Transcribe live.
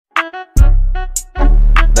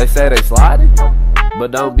They say they sliding, but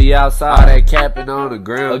don't be outside. All that capping on the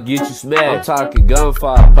ground, I'll get you smashed. I'm talking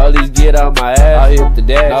gunfire. Police get on my ass, I'll hit the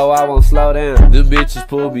dash. No, I won't slow down. Them bitches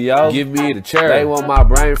pull me over, give me the chair. They want my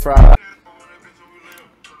brain fried.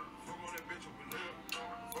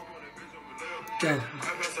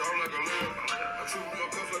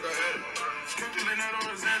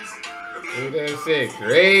 That shit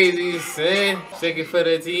crazy, son. Shake it for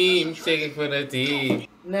the team, shake it for the team.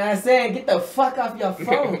 Nah, I'm saying, get the fuck off your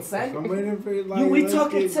phone, son. I'm waiting for like, we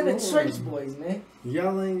talking to the Trench Boys, man.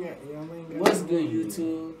 Y'all ain't got What's good,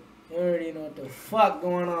 YouTube? You already know what the fuck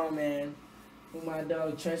going on, man. With my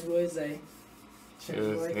dog Trench Boys, Trench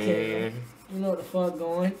Boy King. You know what the fuck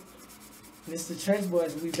going. Mr. Trench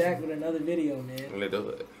Boys, we back with another video, man. Let's do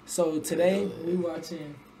it. So today, we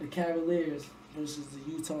watching the Cavaliers versus the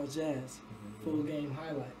Utah Jazz. Full game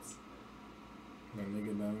highlights. My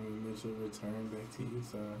nigga Donovan Mitchell returned back to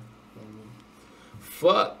Utah.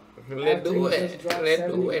 Fuck. Let's do it. Let's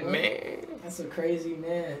do it, man. That's a crazy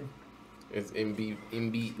man. It's MVP.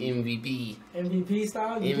 MVP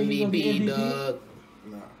style? You think he gonna be MVP, MVP? dog.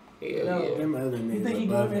 Nah. Hell No. yeah. Them other think niggas he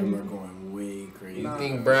above going him MVP? are going way crazy. You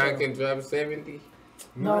think Brian can drop 70?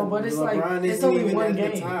 No, but it's like, LeBron it's isn't only even one at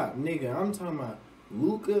game. the top. Nigga, I'm talking about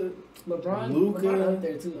Luka. LeBron up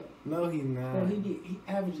there too. No, he's not. Bro, he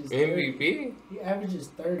averages 30. MVP? He averages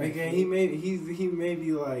 30. Okay, he may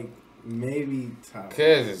be like maybe top.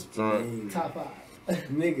 Cause it's drunk. Maybe. Top 5.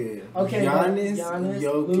 Nigga. Okay, Giannis, Jokic,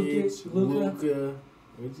 Jokic, Luka. Luka.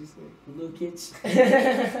 What'd you say? Lukic.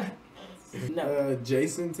 No.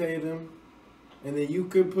 Jason Tatum. And then you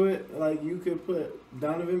could put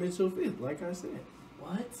Donovan Mitchell 5th, like I said.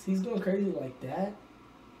 What? He's going crazy like that?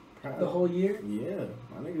 Probably. The whole year? Yeah,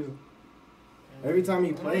 my niggas. Every time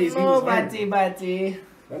he plays, he was hurt. Bati.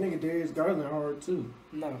 That nigga Darius Garland hard too.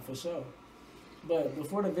 Nah, for sure. But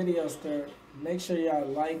before the video start, make sure y'all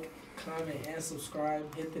like, comment, and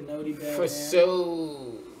subscribe. Hit the noti bell. For man.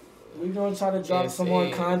 sure. We're going to try to drop some more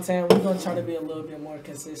content. We're going to try to be a little bit more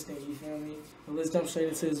consistent, you feel me? But let's jump straight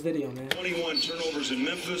into this video, man. 21 turnovers in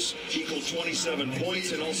Memphis equals 27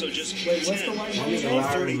 points and also just Wait, what's the white number?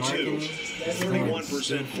 32.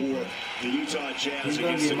 31% for the Utah Jazz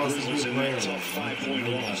against the Grizzlies in that tough 5-point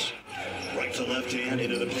loss. Right to left hand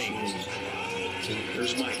into the paint.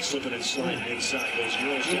 Here's Mike slipping and sliding inside. Goes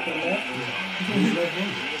Euro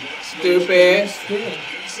Stupid.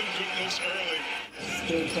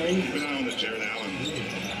 Still crazy. Now to Jared Allen,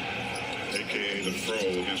 a.k.a. the Fro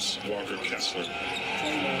against Walker Kessler.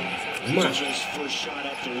 Mitchell's first shot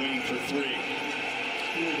up the wing for 3.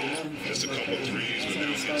 Just a couple of threes, but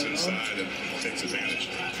now gets inside and takes advantage.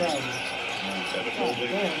 Evan Mobley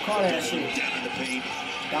down in the paint,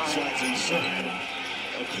 slides inside.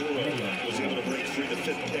 Okoro was able to break free, the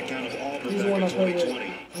 5th pick out of Auburn back in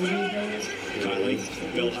 2020. Conley,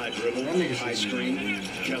 belt high dribble, high screen.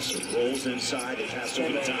 Kessler rolls inside, they pass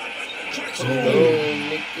over the top.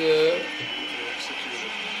 Nigga.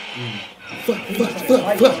 Fuck.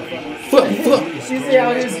 You see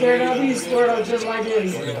how he's squared up? He's squared up just like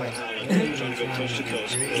this.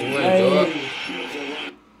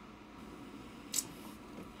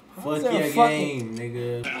 Fuck your game,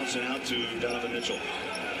 nigga. Bouncing out to Donovan Mitchell.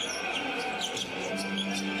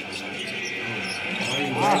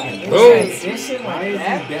 Transition Why like is he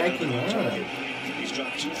that? backing up? He's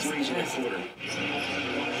dropped 2 threes in the quarter.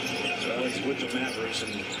 Well, he's with the Mavericks in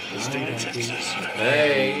the state of Texas.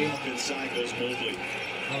 Hey. Up inside goes Mobley.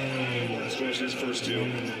 Scores his first 2.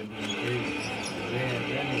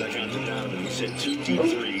 Back out to Donovan. He's hit 2 deep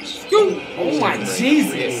threes. Oh my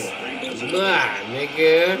Jesus. Nah,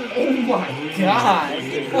 nigga. Oh my God.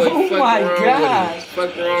 Boy, Oh my God.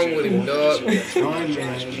 Fuck wrong with him, dog.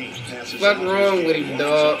 Fuck wrong with him,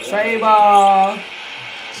 dog. Trey ball.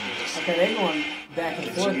 Okay, they going back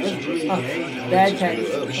and forth. Bad catch.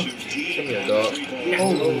 Come here, dog.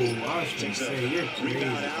 Oh, I was gonna say, you're crazy.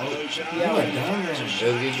 Yeah. Let's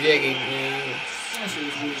get jiggy, man.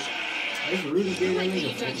 It's really big that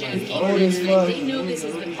nigga. Old as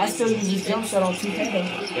fuck. I still use this jump shot on 2K though.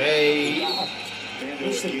 Hey.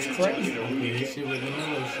 This shit is crazy. This shit with the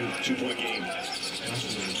mellow shit. 2-point game.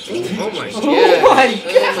 Oh my god. Oh my God. Oh my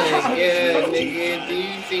god, nigga. Do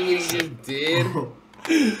you see what he just did?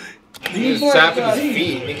 He was chopping his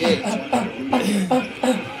feet, nigga.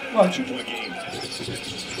 Watch. 2-point game.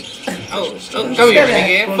 Oh, come here,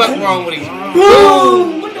 nigga. Fuck wrong with him.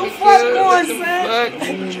 Boom! What the fuck going, son?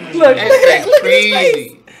 Look, That's look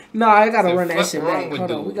crazy. No, I gotta The run that fuck shit wrong back. with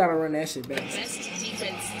Hold on, dude? we gotta run that shit back. Best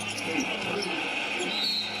defense.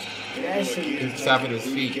 That shit He's chopping his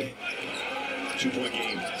feet. 2-point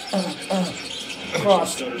game.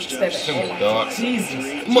 Cross. Step back. Oh my Jesus.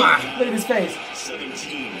 Look at his face.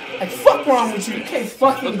 17. Like, fuck wrong with you? You can't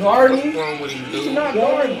fucking guard me. What's wrong with him, You dude? cannot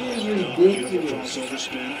guard me. Ridiculous. Crossover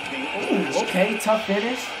spin. Ooh, okay, tough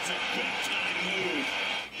finish.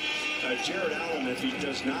 Jared Allen, if he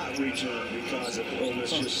does not return because of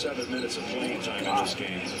illness, just 7 minutes of playing time in this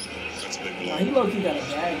game. That's a big blow. Nah, he low-key got a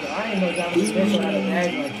bag, though. I ain't know Donovan Mitchell had a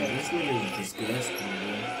bag like that. This nigga is disgusting,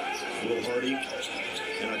 bro. Will Hardy,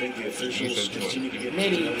 and I think the officials continue to get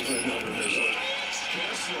Mitty.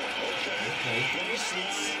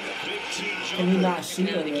 Can he not shoot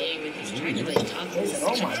Out of the it? game and he's trying to like talk to his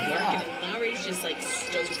Oh my God. Lowry's just like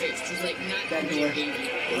stone-faced. He's like not That being door. baby.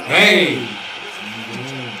 Hey!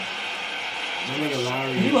 That nigga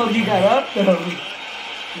Lowry. He low-key got up, though.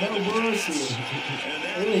 No bullshit.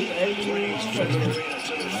 Really,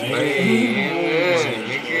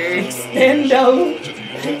 Extendo.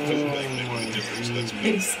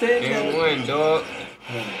 Extendo. And one, dog.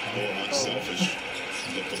 More unselfish.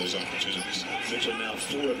 Look for those opportunities. Mitchell now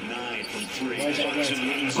 4 of 9 from 3. Boom.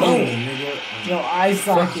 Nigga. Yo, eye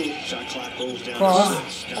socket. Shot clock goes down.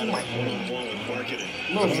 Cross. Oh my God. With marketing.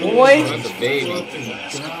 Little boy. That's a baby.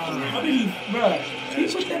 How did he, bruh? He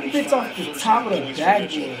put that bitch off the top of the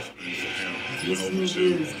backboard. This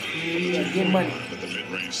Yeah, get money. But the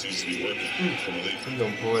mid-range seems to be working. I'm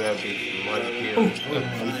gonna pull that bitch from right here.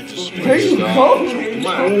 Where you going? Come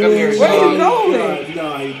on, come here, Where you dog.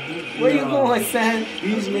 going? Where you Nah. going, son?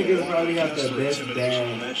 These niggas probably have the best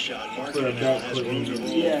bag That shot. for a Marketing backcourt in the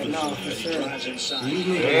league. Yeah, no, for sure. drives inside. These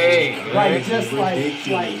niggas Hey, Like, man. just like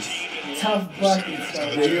ridiculous. tough buckets,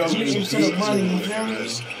 though. They are Getting to the money, you feel me?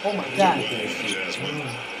 Oh my God.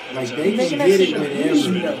 Like, they Making can that get shit it look whenever.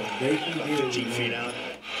 easy, though. They can get it 15 feet whenever. out.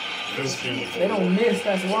 They don't miss,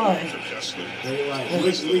 that's why. They like, look at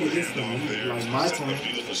this thing. Like, my turn.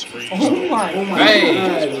 Oh my Oh my Hey.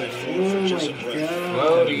 God. Oh my God.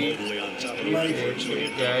 Slowly. Locally on top of the Like, court. So You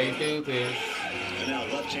gotta do this. And now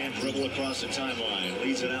left-hand dribble across the timeline.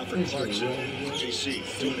 Leads it out for Clarkson. JC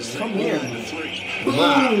doing his Come thing. here. The 3.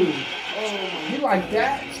 Wow. You like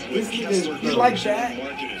that? This nigga, You like that?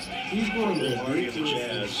 he's going Will Hardy of the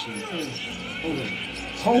ridiculous. Jazz.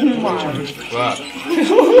 Oh my. Fuck.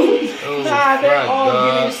 Nah, they're all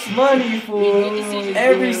dog. getting money, fool.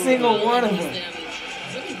 Every single one of them. Really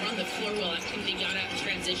run the floor well. I think they got out in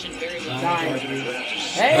transition very well. Dying.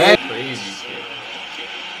 Hey. Hey, Crazy shit.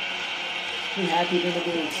 he happy to the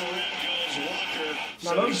boots.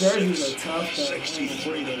 Now those jerseys are tough, though.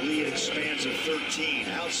 63, the lead expands to 13,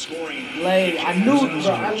 outscoring. Blade, I knew,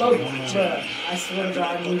 bro. I love, bro. I swear to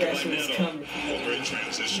God, I knew that shit was coming. Great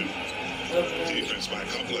transition. Defense by a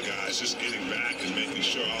couple of guys just getting back and making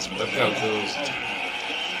sure Osmo. Watch out, dude.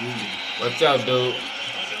 Watch out, dude.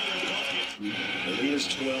 The lead is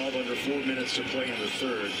 12, under 4 minutes to play in the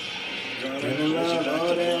third. Kevin Love,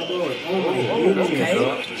 all that boy. Oh my okay.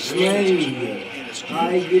 goodness. Slave. I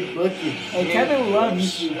get buckets. Hey, Kevin Love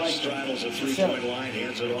used to be like that. Straddles a For 3-point sure. line,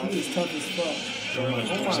 hands it off. He was tough as fuck. Garland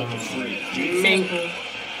picks up the 3. Simple.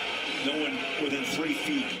 No one within 3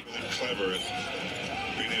 feet. Clever at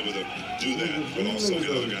being able to do that, but also get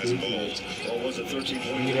other guys involved. Or was it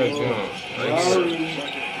 13-point? Get that jump. Right here.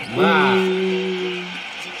 Lowry. Wow.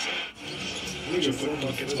 Nigga, 4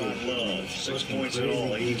 buckets by Love. 6 points in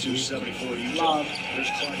all, 82-74 Utah. Love. There's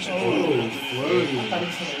Clarkson. I thought he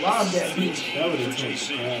was gonna lob that bitch. That would have For taken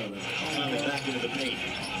JC. crowd. Coming back into the paint.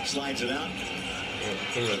 Slides it out.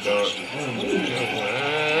 Come here, dog.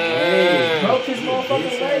 Broke his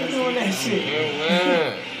motherfucking leg doing that shit.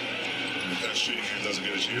 If that shooting hand doesn't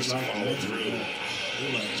get a chance to follow through,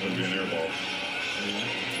 it's going to be an air ball.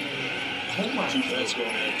 Oh my. Two bets going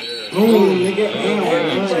out there. Boom, nigga.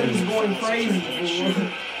 Everybody's going crazy, fool.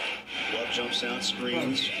 Love jumps out,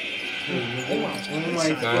 screens. Oh my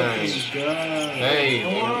fucking God. Hey,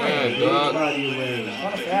 man, dog. Body away.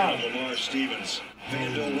 What a foul. Lamar Stevens.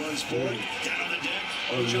 Vanderbilt runs for it. Down the deck.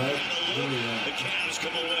 Oh, yeah. The Cavs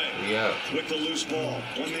come away Yeah. with the loose ball.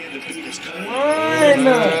 One man to beat is Kyrie.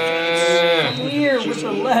 Run! Come here with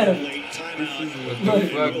the left. Late timeout. What the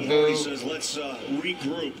fuck, Hardy dude? says, let's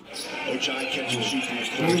regroup. Ochai catch and shoot from the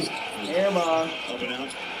corner. Airball. Up and out.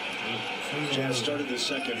 Jazz started the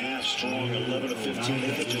second half strong, 11-15.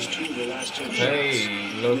 They hit just 2 of the last 10 shots. Hey,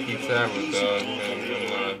 low-key Cyber, dog.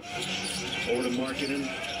 Man, come on. Over to Marketing.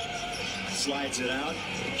 Slides it out.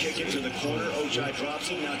 Kick it to the corner. Ochai drops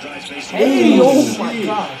it. Now drives base. Hey, oh my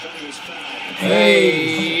God.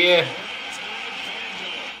 Hey, yeah.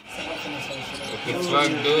 What the fuck,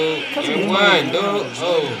 dude? You won, dude.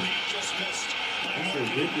 Oh. That's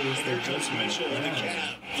ridiculous. They just Mitchell with the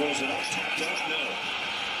cap. Throws it up, tapped up, no.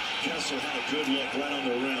 Kessler had a good look right on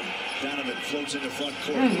the rim. Donovan floats into front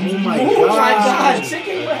court. Oh my Oh my god. god,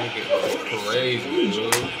 chicken wrap. Crazy,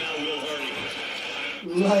 dude.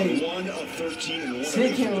 Like, 1 of 13 and 1 of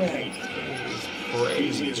chicken 15. wrap.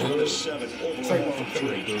 Easy Crazy, as 1 of dude. 7 over Take 1 one. from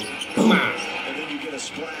 3. Come on. And then you get a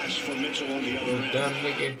splash from Mitchell on the other end. Done,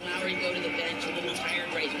 nigga. Lowry go to the bench a little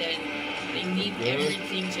tired right then. They need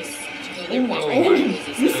everything to go Oh their my, way oh, right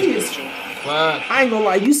now. you see his, Fuck. I ain't gonna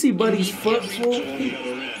lie, you see Buddy's foot full? On the other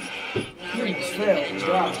end. Lowry go to the Fell, bench a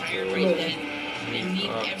dropped. little tired right then. They need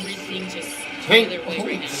everything to Hey. go their way right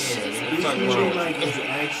now. This Fuck shit wrong. like is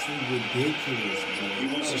actually ridiculous, He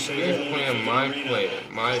bro. wants to say He's playing my player.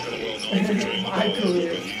 My player. My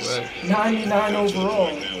career. What? 99 overall.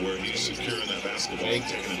 Now where he's securing that basketball and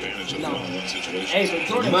taking advantage of No. one-on-one situations. Hey, but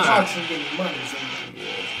Jordan Ma. Clarkson getting money.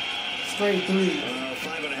 Straight three.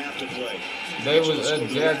 5.5 to play. They was up,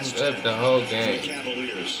 Jazz was up the whole game.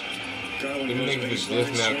 Cavaliers. Garland Them goes niggas was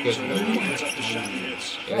baseline, just now swings catching around, them. gets up the shot and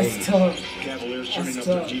hits. That's tough. Cavaliers turning That's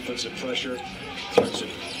up their tough. defensive pressure. Turns it.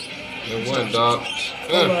 They won, dog.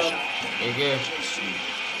 Hold up. Nigga,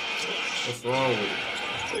 what's wrong with it?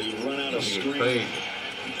 They run out of Nigga screen. crazy.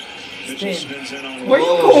 Mitchell Spin. spins in on Where you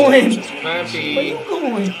Oh, going? Happy. Where you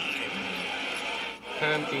going?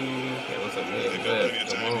 Happy. Hey, what's up, They've man? got plenty of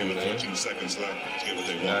Come time, on, given man. 14 seconds left to get what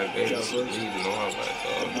they God, want. they Kessler. don't leave no one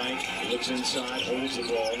like Mike looks inside, holds the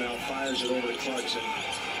ball, now fires it over to Clarkson.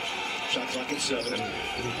 Shot clock at 7.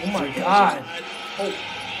 Oh my god. Oh,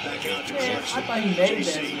 Back out to man, I Clarkson. thought he made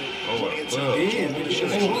that. JC. Oh, Putting it well. Yeah, but it's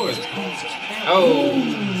just short. Oh,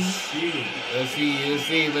 Shit. let's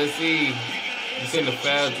see. You seen the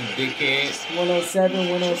foul, you dickhead. 107,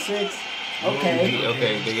 106. Okay.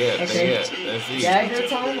 Okay, they got. Let's see. Dagger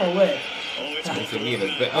time or what? Let's see me in the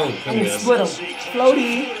back. Oh, come Oh, here. split him.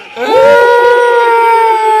 Floaty.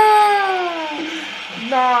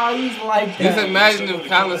 Nah, he's like Just that. imagine if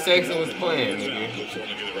Colin Sexton was playing, nigga. Looks want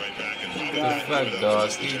to get it right back in pocket. What the fuck, dog?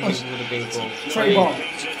 These niggas would have been going Trey crazy. ball.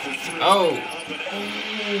 Oh,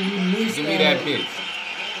 He missed give me that bitch.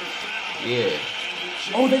 Yeah.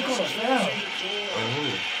 Oh, they caught a foul.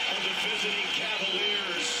 Uh-huh.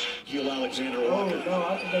 Gil Alexander Oh, Walker. no,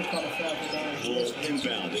 I think they caught a foul for that. Will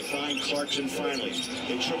inbound. They find Clarkson finally.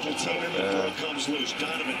 They triple team him. The ball comes loose.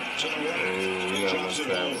 Donovan to the right. yeah, Drops it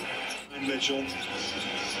foul. home. And Mitchell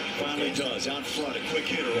finally does. Out front. A quick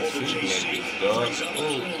hitter over JC. Dog. Brings up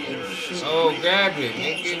Ooh. Oh, grab it.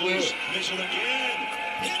 Nigga, whip. Mitchell again.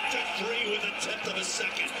 Hit the three with a tenth of a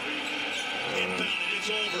second. Inbound. It's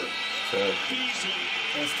over. Beasley.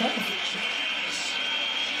 That's tough.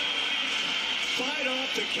 Fight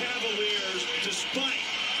off the Cavaliers despite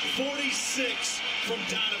 46 from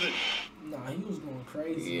Donovan. Nah, he was going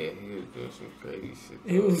crazy. Yeah, he was doing some crazy shit.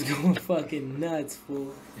 He was going fucking nuts,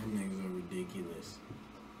 fool. Them niggas are ridiculous.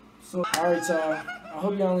 So, alright, y'all. I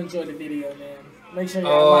hope y'all enjoyed the video, man. Make sure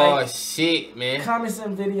y'all Oh, like, shit, man. comment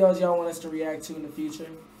some videos y'all want us to react to in the future.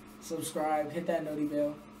 Subscribe, hit that noti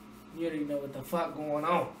bell. You already know what the fuck going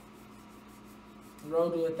on.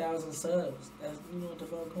 Road to 1,000 subs. That's, you know what the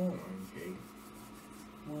fuck going on. Okay.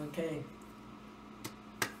 1K.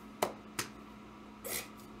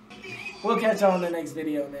 We'll catch y'all in the next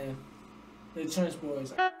video, man. The Trench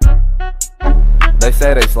Boys. They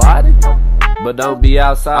say they sliding, but don't be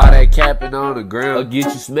outside. All that capping on the ground will get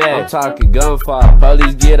you smashed. I'm talking gunfire.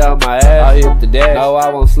 Police get on my ass. I hit the dash. No,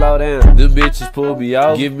 I won't slow down. Them bitches pull me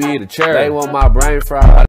over. Give me the chair. They want my brain fried.